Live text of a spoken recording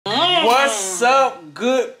What's up,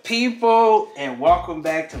 good people, and welcome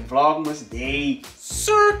back to Vlogmas Day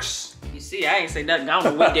 6. You see, I ain't say nothing. I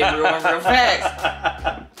don't know what day we're on real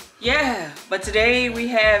fast. Yeah, but today we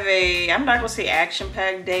have I'm not gonna say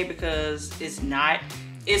action-packed day because it's not.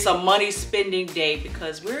 It's a money spending day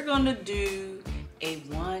because we're gonna do a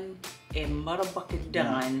one and motherfucking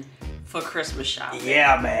done for Christmas shopping.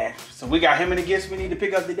 Yeah, man. So we got how many gifts we need to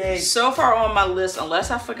pick up today? So far on my list,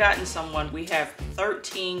 unless I've forgotten someone, we have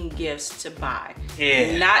 13 gifts to buy.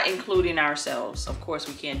 Yeah. Not including ourselves. Of course,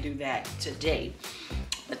 we can't do that today.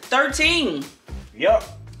 But 13. Yep.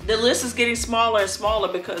 The list is getting smaller and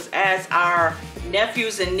smaller because as our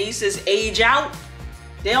nephews and nieces age out,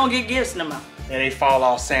 they don't get gifts no more. And they fall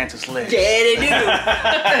off Santa's list. Yeah, they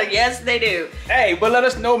do. Yes, they do. Hey, but let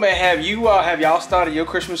us know, man. Have y'all started your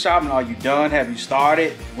Christmas shopping? Are you done? Have you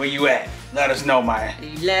started? Where you at? Let us know, man.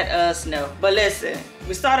 Let us know. But listen,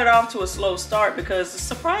 we started off to a slow start because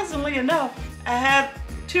surprisingly enough, I had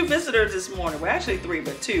 2 visitors this morning. Well, actually 3,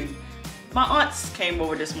 but 2. My aunts came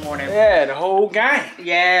over this morning. Yeah, the whole gang.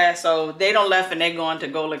 Yeah, so they don't left and they're going to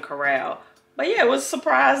Golden Corral. But yeah, it was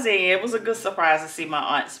surprising. It was a good surprise to see my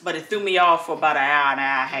aunts, but it threw me off for about an hour and a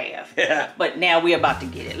half. Yeah. But now we're about to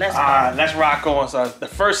get it. Let's go. Let's rock on. So the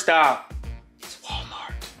first stop is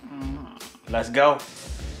Walmart. Let's go.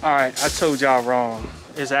 All right, I told y'all wrong.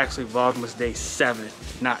 It's actually Vlogmas Day 7,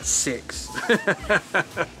 not 6.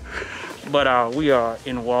 But we are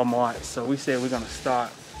in Walmart, so we said we're gonna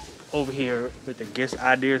start over here with the gifts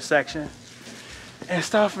ideas section and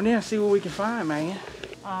start from there and see what we can find, man.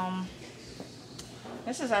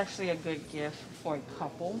 This is actually a good gift for a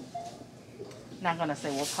couple. Not gonna say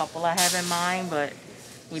what couple I have in mind, but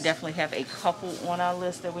we definitely have a couple on our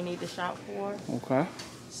list that we need to shop for. Okay.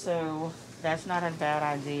 So that's not a bad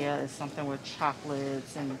idea. It's something with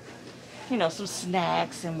chocolates and, you know, some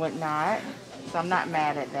snacks and whatnot. So I'm not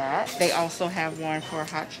mad at that. They also have one for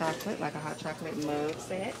hot chocolate, like a hot chocolate mug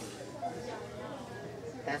set.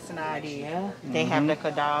 That's an idea. They have the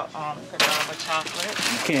Godiva chocolate.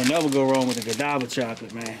 You can't never go wrong with the Godiva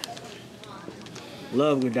chocolate, man.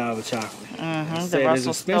 Love Godiva chocolate. The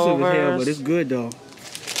Russell it's expensive as hell, but it's good though.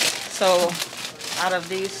 So, out of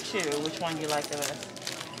these 2, which one do you like the best?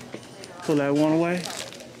 Pull that one away.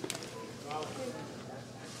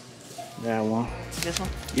 That one. This one?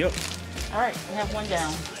 Yep. All right, we have one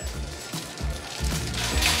down.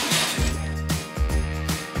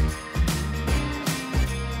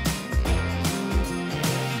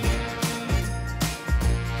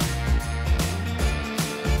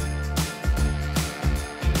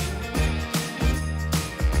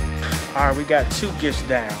 All right, we got 2 gifts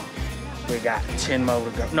down. We got 10 more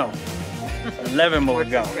to go. No, 11 more to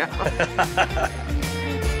go.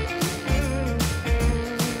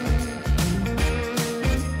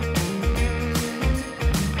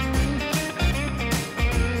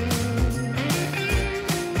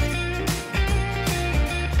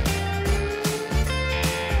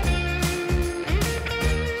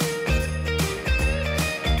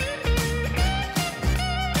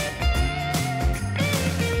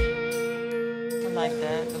 Like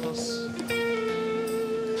that,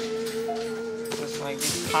 it's like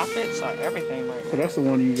these poppets or everything right So there. that's the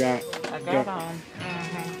one you got. I got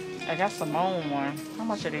I got Simone one. How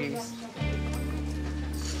much are these?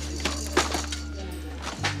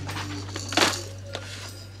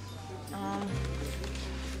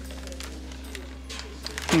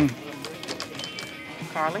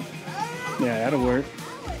 Carly? Yeah, that'll work.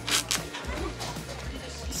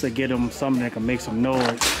 So get them something that can make some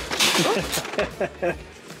noise.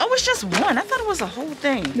 Oh, it's just one. I thought it was a whole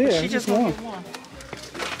thing. Yeah, She just one. wanted one.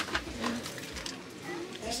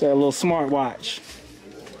 It's that little smartwatch.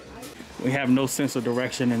 We have no sense of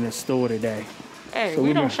direction in this store today. Hey, So we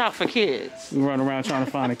we don't run- shop for kids. We run around trying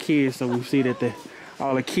to find the kids, so we see that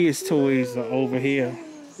all the kids' toys are over here.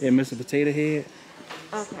 Yeah, Mr. Potato Head.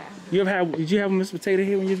 Okay. Did you have a Mr. Potato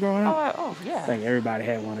Head when you was growing up? Oh yeah. I think everybody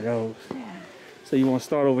had one of those. Yeah. So you want to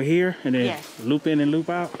start over here and then Yes. loop in and loop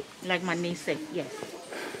out? Like my niece said, yes.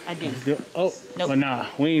 I do. Oh, Nope. well, nah,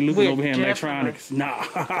 we ain't looping We're over here in definitely- electronics.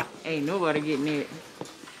 Nah. Ain't nobody getting it.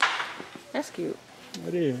 That's cute.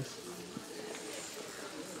 It is.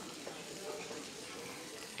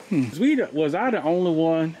 Was I the only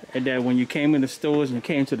one that when you came in the stores and you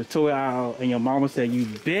came to the toy aisle and your mama said you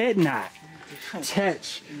better not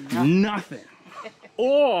touch nothing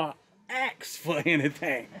or ask for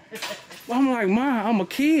anything? Well, I'm like, Mom, I'm a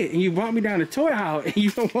kid and you brought me down the toy aisle and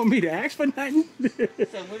you don't want me to ask for nothing?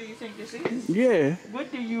 So what do you think this is? Yeah.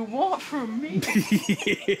 What do you want from me?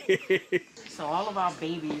 So all of our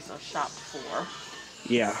babies are shopped for.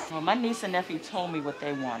 Yeah. Well, my niece and nephew told me what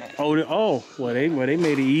they wanted. Well, they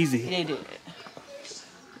made it easy. They did.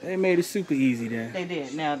 They made it super easy then. They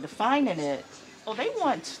did. Now, defining it, oh, they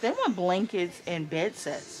want blankets and bed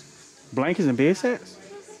sets. Blankets and bed sets?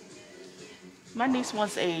 My niece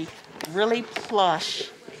wants a really plush,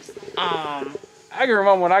 I can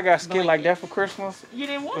remember when I got skit like that for Christmas. You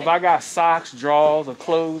didn't want If it. I got socks, drawers, or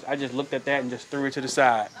clothes, I just looked at that and just threw it to the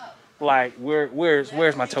side. Like, where's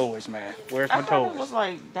my toys, man? Where's my I thought toys? it was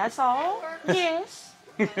like, that's all? Yes.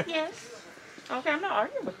 Yes. Okay, I'm not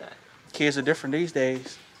arguing with that. Kids are different these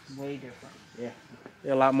days. Way different. Yeah.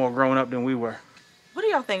 They're a lot more grown up than we were. What do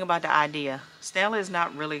y'all think about the idea? Stanley is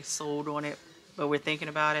not really sold on it, but we're thinking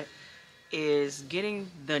about it. Is getting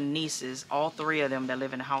the nieces, all three of them that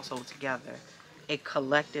live in the household together, a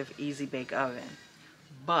collective Easy Bake Oven,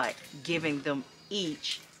 but giving them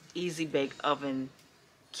each Easy Bake Oven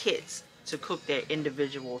kits to cook their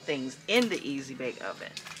individual things in the Easy Bake Oven.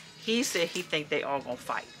 He said he think they all gonna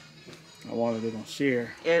fight. I wonder if they're gonna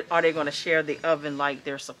share. Are they gonna share the oven like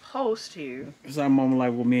they're supposed to? It's that moment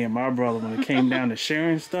like with me and my brother when it came down to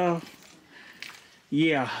sharing stuff.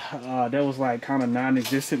 Yeah, that was like kind of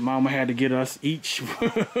non-existent. Mama had to get us each.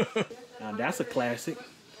 Now that's a classic.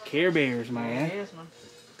 Care Bears, man. It is, man.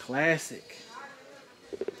 Classic.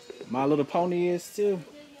 My Little Pony is too.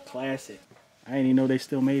 Classic. I didn't even know they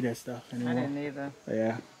still made that stuff anymore. I didn't either.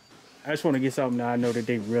 Yeah. I just want to get something that I know that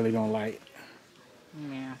they really don't like.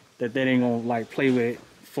 Yeah. That they ain't gonna like play with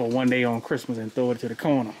for one day on Christmas and throw it to the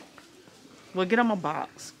corner. Well, get them a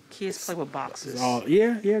box. Kids play with boxes.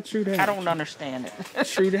 Yeah, true that. I don't understand it.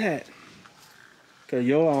 True that. Cause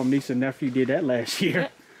your niece and nephew did that last year.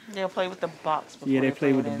 They'll play with the box. Yeah, they play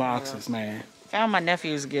throw with it the in boxes, there. man. Found my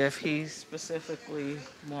nephew's gift. He specifically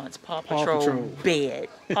wants Paw Paw Patrol, Patrol. bed.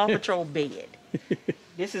 Paw Patrol bed.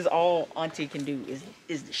 This is all Auntie can do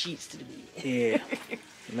is the sheets to the bed. Yeah.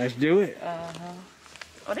 Let's do it.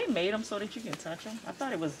 Oh, they made them so that you can touch them. I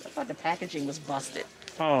thought the packaging was busted.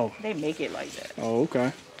 Oh. They make it like that. Oh,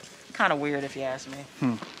 okay. Kind of weird if you ask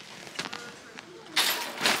me.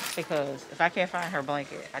 Because if I can't find her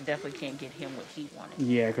blanket, I definitely can't get him what he wanted.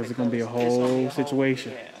 Yeah, because it's gonna be a It's gonna be whole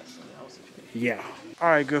situation. Yeah, it's gonna be a whole situation. Yeah. All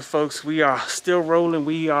right, good folks. We are still rolling.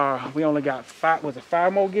 We only got 5. Was it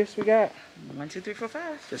 5 more gifts we got? 1, 2, 3, 4,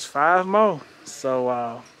 5. Just 5 more.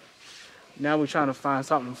 So now we're trying to find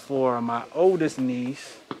something for my oldest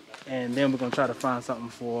niece, and then we're gonna try to find something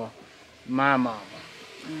for my mama.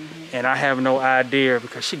 And I have no idea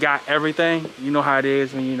because she got everything. You know how it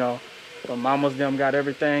is when when mamas them got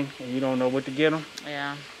everything and you don't know what to get them.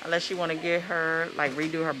 Yeah, unless you want to get her, like,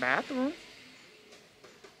 redo her bathroom.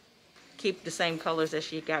 Keep the same colors that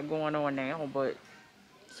she got going on now, but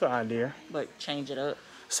It's an idea. change it up.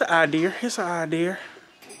 It's an idea. It's an idea.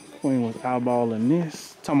 Queen was eyeballing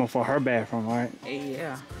this. Talking about for her bathroom, right?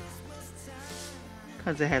 Yeah.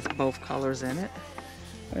 Because it has both colors in it.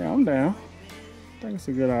 Hey, I'm down. I think it's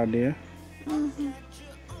a good idea.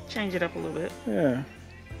 Change it up a little bit. Yeah.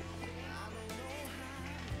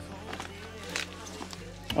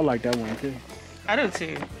 I like that one too. I do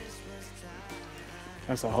too.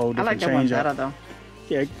 That's a whole I different like that one change better up. though.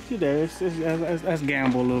 Yeah, let's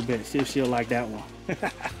gamble a little bit. See if she'll like that one.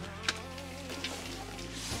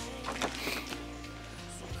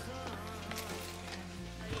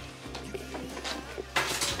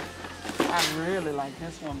 I really like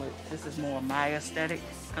this one, but this is more my aesthetic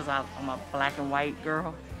because I'm a black and white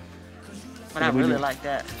girl. But I really like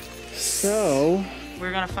that. So,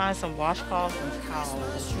 We're gonna find some washcloths and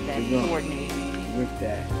towels that We're gonna- coordinate. with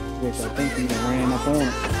that, which I think we done ran up on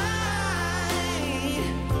it.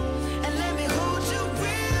 And let me hold you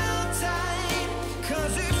real tight,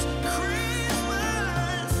 'cause it's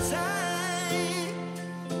Christmas time.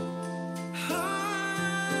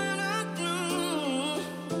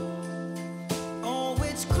 Oh,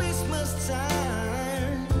 it's Christmas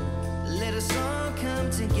time. Let us all come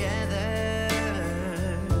together.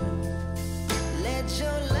 Let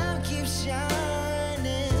your love keep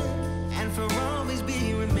shining and for always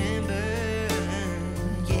be remembered.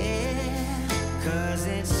 Yeah, 'cause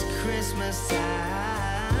it's Christmas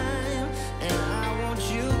time and I want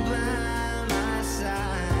you by my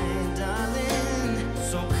side, darling.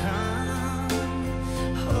 So come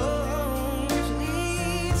home,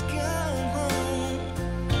 please come home.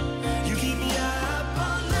 You keep me up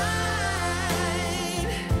all night.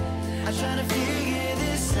 I try to figure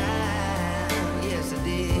this out. Yes, I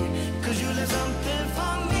did. 'Cause you left something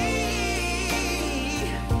for me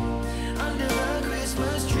under the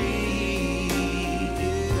Christmas tree.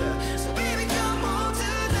 Yeah. So baby, come home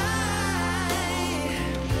tonight.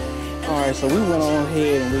 All right, so we went on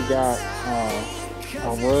ahead and we got a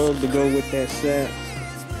rug to go with that set.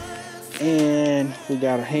 And we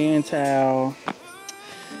got a hand towel,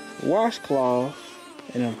 washcloth,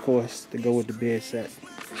 and of course to go with the bed set.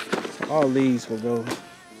 So all these will go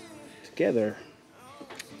together. I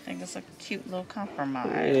think it's a cute little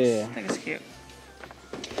compromise. Yeah. I think it's cute.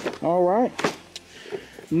 All right.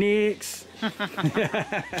 Next.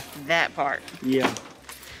 That part. Yeah.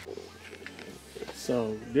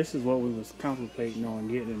 So this is what we was contemplating on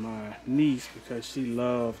getting my niece because she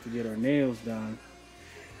loves to get her nails done.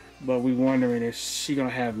 But we wondering if she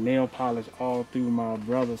gonna have nail polish all through my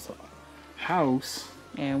brother's house.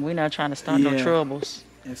 And we're not trying to start no troubles.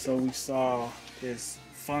 And so we saw this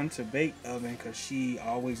fun to bake oven because she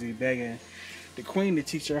always be begging the queen to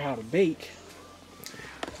teach her how to bake.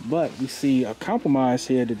 But we see a compromise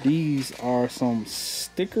here that these are some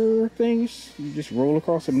sticker things. You just roll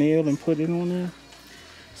across a nail and put it on there.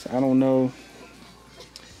 So I don't know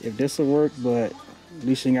if this will work, but at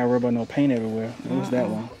least you ain't got to worry about no paint everywhere. What was that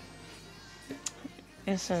one?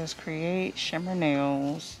 It says create shimmer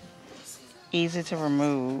nails, easy to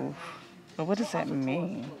remove. But what does that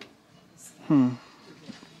mean? Well,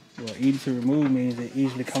 easy to remove means it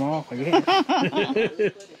easily come off again.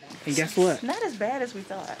 And guess what? Not as bad as we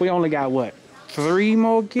thought. We only got what? 3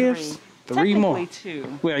 more gifts? Three more. Technically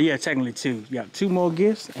 2. Well, yeah, technically 2. You got 2 more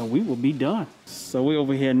gifts and we will be done. So we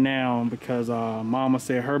over here now because Mama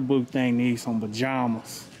said her boo thing needs some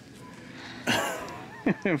pajamas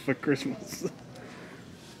for Christmas.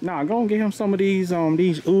 Nah, go and get him some of these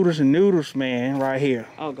oodles and noodles, man, right here.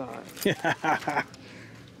 Oh God.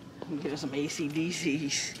 Get us some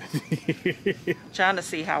ACDCs. Trying to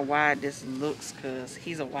see how wide this looks because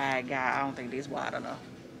he's a wide guy. I don't think these wide enough.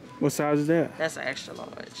 What size is that? That's an extra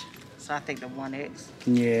large. So I think the 1X.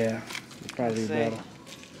 Yeah, probably better.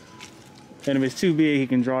 And if it's too big, he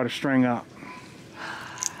can draw the string up.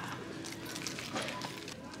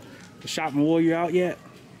 The shopping warrior out yet?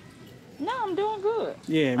 No, I'm doing good.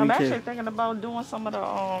 Yeah, me I'm too. actually thinking about doing some of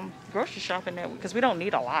the grocery shopping because we don't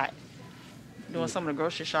need a lot. Doing some of the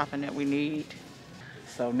grocery shopping that we need.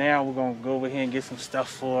 So now we're gonna go over here and get some stuff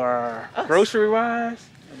for grocery wise.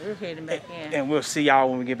 We're heading back in. And we'll see y'all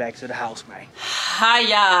when we get back to the house, man.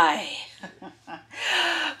 Hi.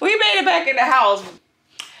 We made it back in the house,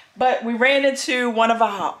 but we ran into one of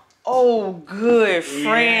our good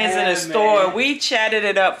friends in the store. We chatted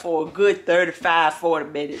it up for a good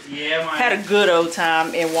 35-40 minutes. Yeah, man. Had a good old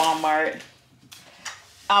time in Walmart.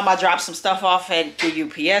 I dropped some stuff off at the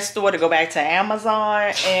UPS store to go back to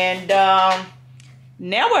Amazon, and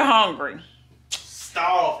now we're hungry.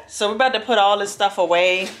 Starving. So we're about to put all this stuff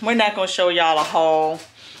away. We're not gonna show y'all a haul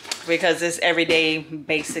because it's everyday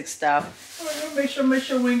basic stuff. Well, make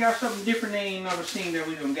sure we ain't got something different they ain't never seen that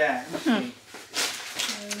we done got. Let's see.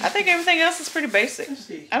 I think everything else is pretty basic.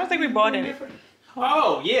 I don't think we bought any.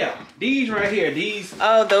 Oh yeah, these right here. These.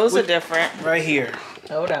 Oh, those are different. Right here.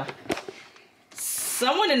 Hold on.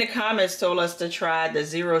 Someone in the comments told us to try the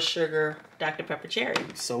 0 sugar Dr. Pepper Cherry.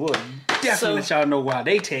 So we'll definitely let y'all know why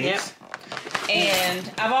they taste. Yep.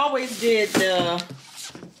 And I've always did the,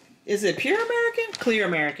 is it Pure American? Clear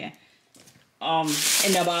American.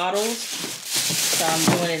 In the bottles. So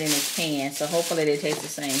I'm doing it in a can. So hopefully they taste the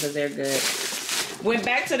same because they're good. Went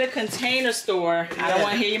back to the Container Store. I don't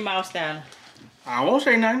want to hear your mouse down. I won't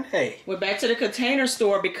say nothing. Hey. Went back to the Container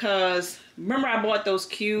Store because remember I bought those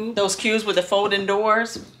cubes? Those cubes with the folding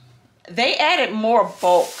doors? They added more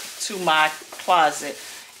bulk to my closet.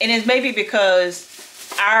 And it's maybe because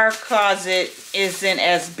our closet isn't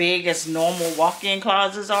as big as normal walk-in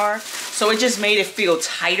closets are. So it just made it feel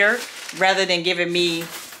tighter rather than giving me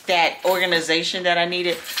that organization that I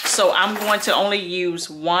needed. So I'm going to only use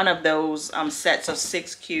one of those sets of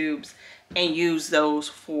 6 cubes and use those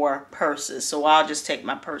for purses. So I'll just take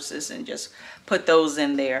my purses and just put those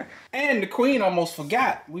in there. And the queen almost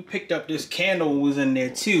forgot. We picked up this candle was in there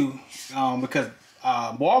too, because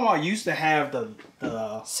Walmart used to have the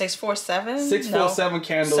 647? 647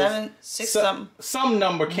 candles. Some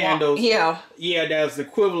number candles. Yeah. Yeah, that's the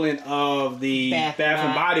equivalent of the Bath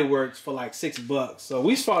and Body Works for like $6. So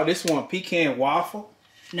we saw this one, pecan waffle.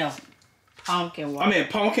 No. Pumpkin waffle. I mean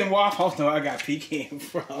pumpkin waffle. I don't know where I got pecan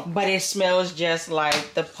from. But it smells just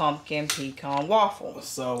like the pumpkin pecan waffle.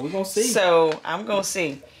 So we're gonna see. So I'm gonna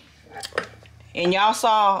see. And y'all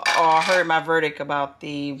saw or heard my verdict about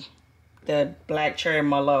the black cherry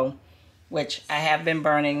merlot, which I have been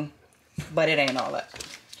burning, but it ain't all that.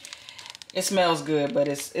 It smells good, but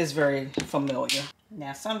it's very familiar.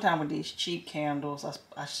 Now, sometime with these cheap candles,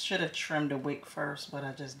 I should have trimmed the wick first, but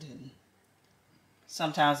I just didn't.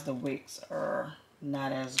 Sometimes the wicks are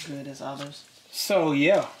not as good as others. So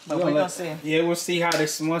yeah, But we're gonna see. Yeah, we'll see how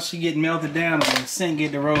this once she get melted down and the scent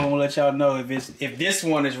get the roll. We'll let y'all know if this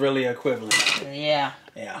one is really equivalent. Yeah.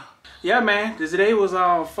 Yeah, man. Today was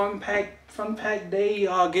fun pack day.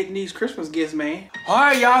 Getting these Christmas gifts, man. All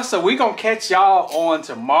right, y'all. So we gonna catch y'all on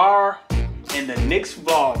tomorrow in the next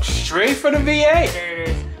vlog. Straight for the VA. There it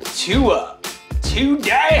is. 2 up, 2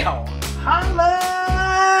 down. Holla!